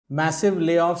Massive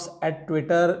layoffs at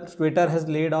Twitter. Twitter has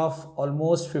laid off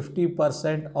almost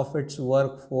 50% of its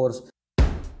workforce.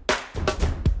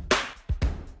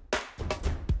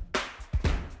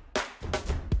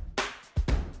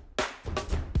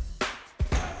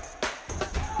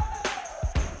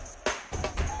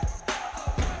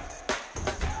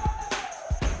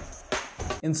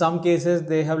 In some cases,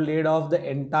 they have laid off the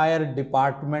entire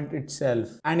department itself.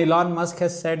 And Elon Musk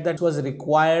has said that it was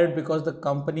required because the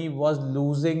company was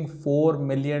losing $4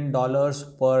 million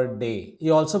per day. He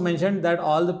also mentioned that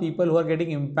all the people who are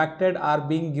getting impacted are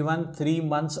being given 3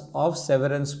 months of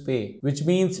severance pay, which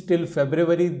means till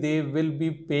February they will be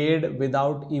paid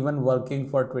without even working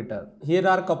for Twitter. Here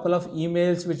are a couple of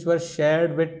emails which were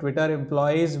shared with Twitter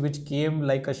employees which came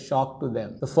like a shock to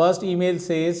them. The first email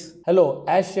says, "Hello,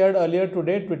 as shared earlier today,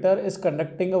 Twitter is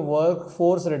conducting a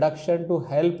workforce reduction to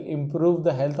help improve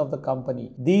the health of the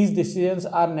company. These decisions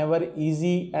are never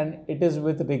easy, and it is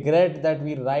with regret that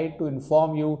we write to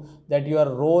inform you that your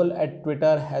role at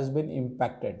Twitter has been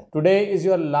impacted. Today is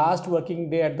your last working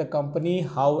day at the company.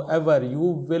 However, you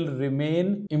will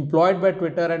remain employed by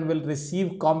Twitter and will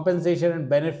receive compensation and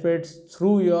benefits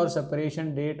through your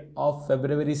separation date of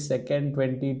February 2nd,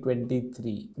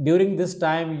 2023. During this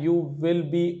time, you will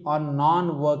be on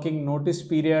non-working notice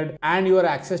period and your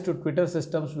access to Twitter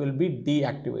systems will be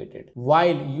deactivated.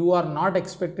 While you are not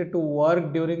expected to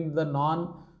work during the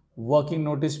non-working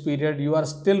notice period, you are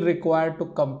still required to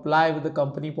comply with the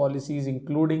company policies,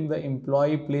 including the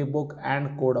employee playbook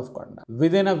and code of conduct.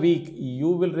 Within a week, you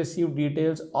will receive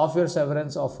details of your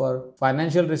severance offer,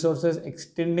 financial resources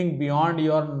extending beyond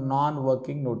your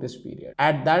non-working notice period.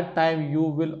 At that time, you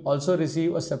will also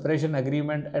receive a separation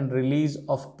agreement and release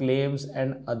of claims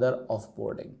and other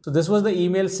offboarding." So this was the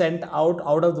email sent out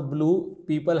of the blue.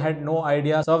 People had no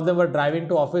idea. Some of them were driving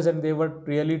to office and they were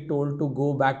really told to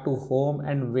go back to home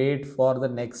and wait for the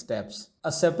next steps.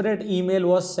 A separate email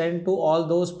was sent to all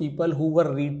those people who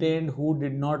were retained who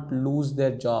did not lose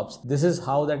their jobs. This is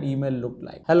how that email looked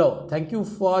like. "Hello, thank you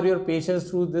for your patience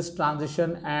through this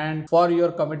transition and for your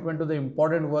commitment to the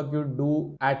important work you do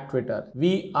at Twitter.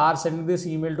 We are sending this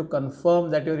email to confirm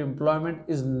that your employment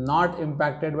is not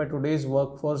impacted by today's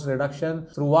workforce reduction.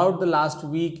 Throughout the last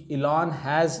week, Elon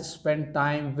has spent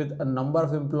time with a number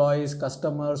of employees,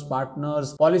 customers,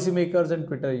 partners, policymakers, and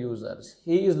Twitter users.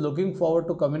 He is looking forward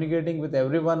to communicating with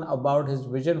everyone about his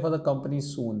vision for the company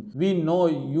soon. We know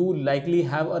you likely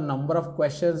have a number of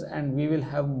questions and we will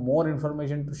have more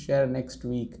information to share next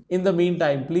week. In the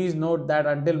meantime, please note that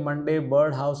until Monday,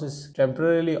 Birdhouse is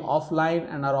temporarily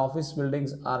offline and our office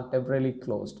buildings are temporarily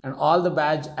closed and all the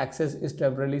badge access is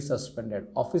temporarily suspended.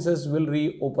 Offices will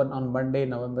reopen on Monday,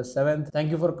 November 7th.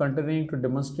 Thank you for continuing to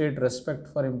demonstrate respect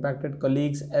for impacted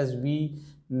colleagues as we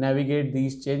navigate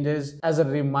these changes. As a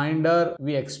reminder,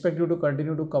 we expect you to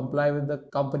continue to comply with the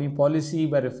company policy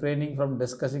by refraining from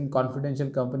discussing confidential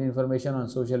company information on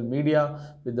social media,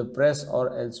 with the press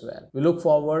or elsewhere. We look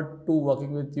forward to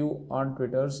working with you on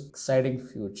Twitter's exciting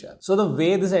future." So the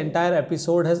way this entire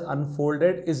episode has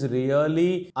unfolded is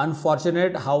really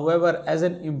unfortunate. However, as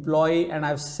an employee, and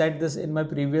I've said this in my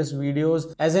previous videos,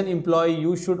 as an employee,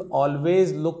 you should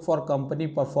always look for company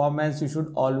performance. You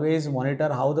should always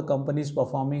monitor how the company is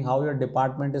performing, how your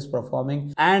department is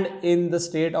performing, and in the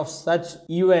state of such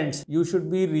events you should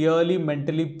be really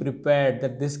mentally prepared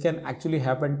that this can actually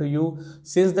happen to you.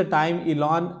 Since the time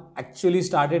Elon actually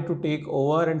started to take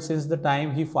over and since the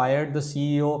time he fired the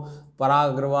CEO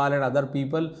Parag Agrawal and other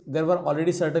people, there were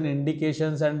already certain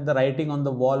indications and the writing on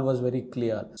the wall was very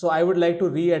clear. So I would like to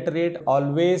reiterate,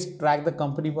 always track the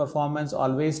company performance,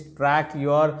 always track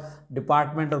your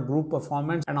department or group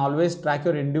performance, and always track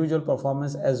your individual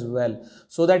performance as well,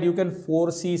 so that you can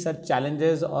foresee such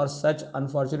challenges or such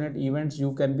unfortunate events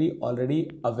you can be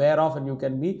already aware of and you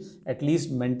can be at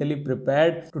least mentally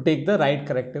prepared to take the right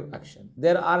corrective action.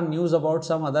 There are news about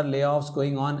some other layoffs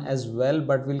going on as well,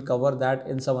 but we'll cover that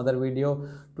in some other video.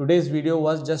 Today's video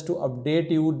was just to update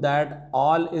you that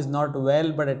all is not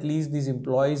well, but at least these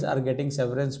employees are getting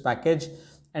severance package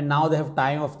and now they have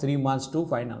time of 3 months to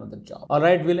find another job.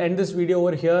 Alright, we'll end this video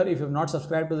over here. If you have not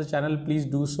subscribed to the channel, please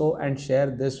do so and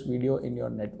share this video in your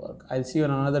network. I'll see you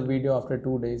in another video after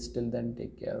 2 days. Till then,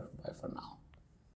 take care. Bye for now.